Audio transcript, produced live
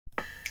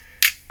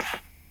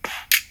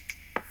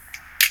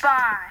5,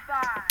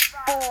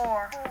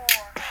 4,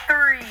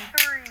 3,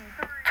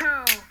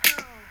 2,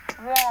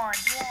 1.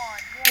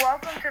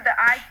 Welcome to the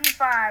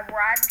IT5, where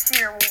I this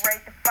year will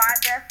rate the 5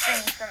 best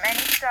things from any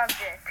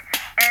subject.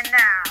 And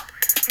now,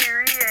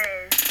 here he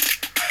is.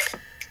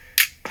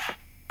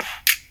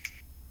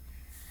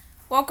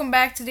 Welcome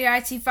back to the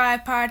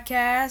IT5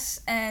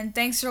 podcast, and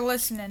thanks for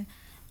listening.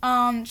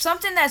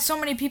 Something that so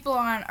many people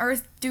on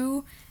Earth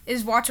do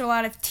is watch a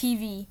lot of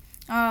TV.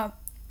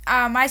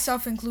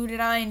 Myself included,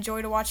 I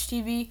enjoy to watch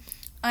TV.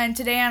 And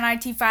today on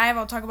IT5,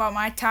 I'll talk about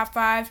my top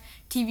 5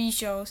 TV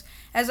shows.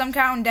 As I'm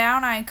counting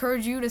down, I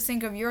encourage you to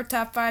think of your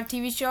top 5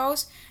 TV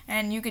shows,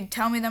 and you can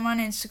tell me them on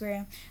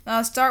Instagram. Now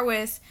let's start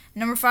with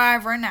number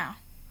 5 right now.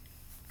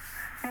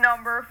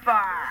 Number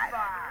 5.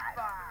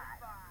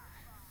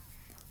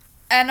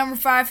 At number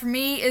 5 for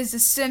me is The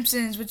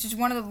Simpsons, which is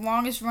one of the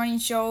longest running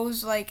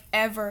shows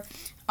ever.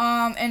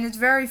 And it's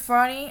very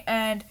funny,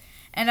 and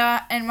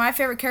my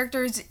favorite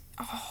character is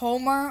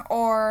Homer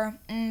or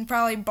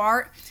probably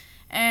Bart.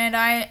 And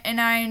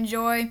I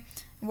enjoy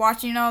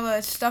watching all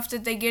the stuff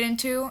that they get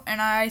into,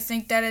 and I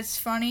think that it's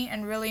funny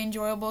and really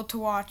enjoyable to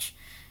watch.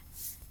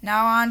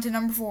 Now on to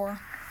number 4.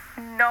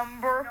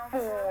 Number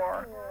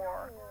 4.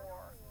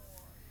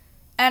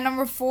 At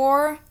number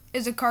 4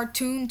 is a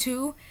cartoon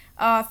too,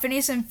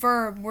 Phineas and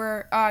Ferb,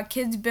 where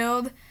kids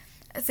build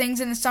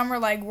things in the summer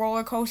like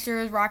roller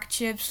coasters, rocket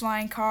ships,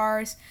 flying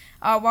cars,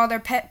 while their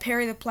pet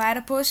Perry the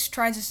Platypus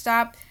tries to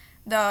stop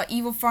the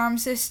evil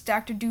pharmacist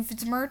Dr.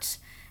 Doofenshmirtz.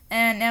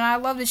 And I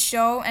love the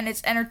show, and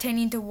it's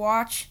entertaining to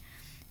watch.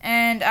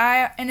 And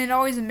it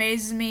always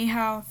amazes me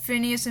how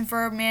Phineas and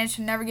Ferb manage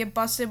to never get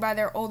busted by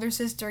their older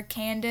sister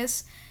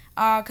Candace,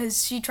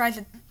 because she tries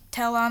to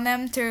tell on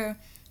them to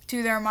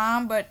their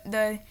mom, but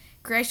the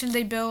creations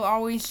they build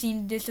always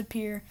seem to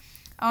disappear.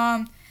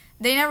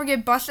 They never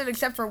get busted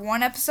except for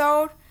one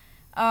episode,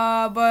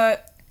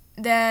 but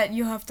that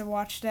you'll have to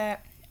watch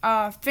that.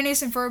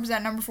 Phineas and Ferb's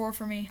at number 4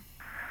 for me.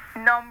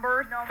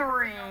 Number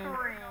 3.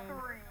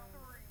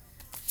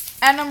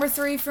 At number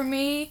 3 for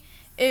me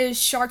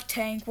is Shark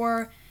Tank,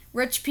 where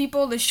rich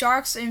people, the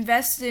sharks,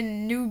 invest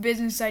in new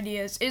business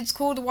ideas. It's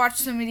cool to watch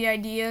some of the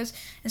ideas,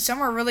 and some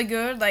are really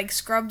good, like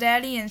Scrub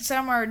Daddy, and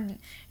some are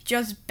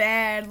just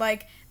bad,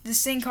 like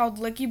this thing called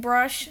Licky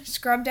Brush.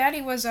 Scrub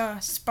Daddy was a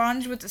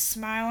sponge with a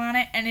smile on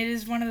it, and it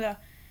is one of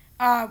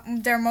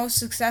their most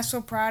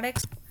successful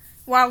products,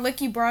 while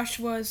Licky Brush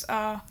was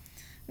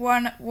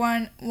one of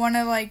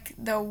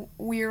the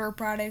weirder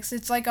products.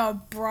 It's like a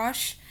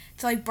brush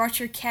to brush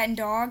your cat and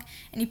dog,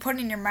 and you put it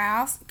in your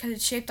mouth because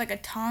it's shaped like a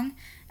tongue,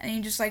 and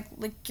you just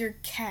lick your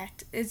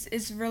cat.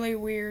 It's really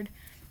weird.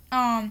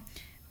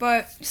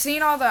 But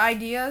seeing all the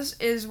ideas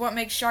is what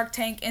makes Shark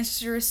Tank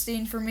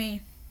interesting for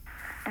me.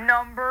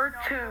 Number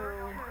 2.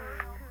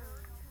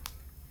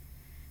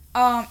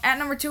 At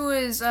number 2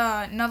 is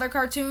another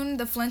cartoon,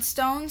 The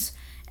Flintstones,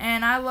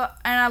 and I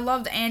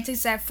love the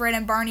antics that Fred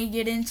and Barney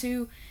get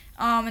into.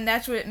 And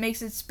that's what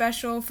makes it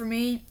special for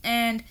me.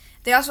 And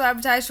they also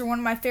advertised for one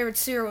of my favorite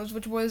cereals,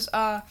 which was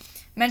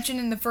mentioned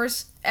in the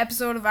first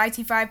episode of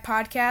IT5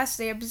 podcast.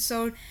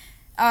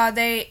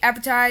 They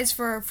advertised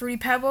for Fruity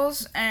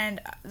Pebbles,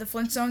 and the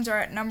Flintstones are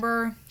at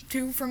number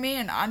 2 for me,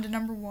 and on to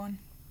number 1.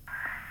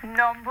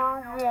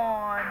 Number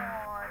 1.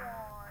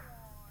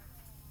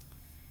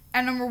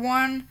 At number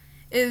 1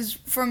 is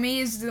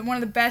one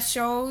of the best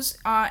shows,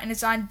 and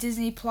it's on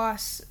Disney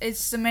Plus.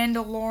 It's The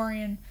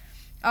Mandalorian.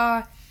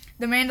 The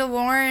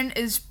Mandalorian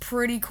is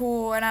pretty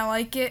cool, and I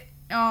like it.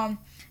 And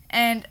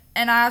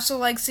I also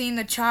like seeing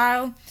the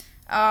child,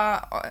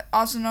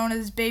 also known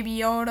as Baby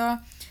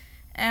Yoda.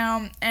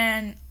 And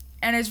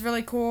it's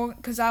really cool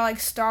because I like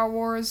Star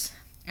Wars,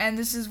 and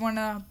this is one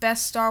of the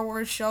best Star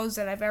Wars shows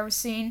that I've ever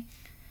seen.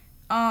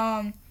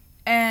 And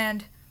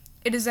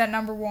it is at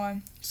number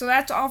 1. So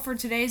that's all for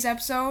today's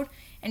episode,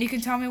 and you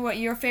can tell me what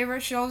your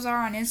favorite shows are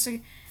on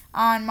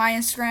my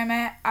Instagram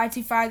at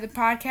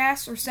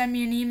IT5thepodcast, or send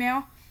me an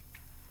email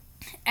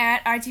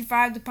at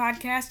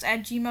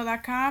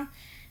it5thepodcast@gmail.com,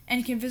 and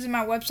you can visit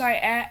my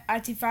website at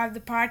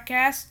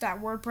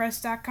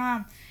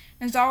it5thepodcast.wordpress.com.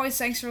 And as always,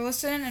 thanks for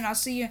listening, and I'll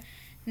see you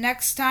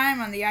next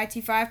time on the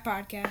IT5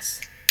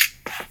 podcast.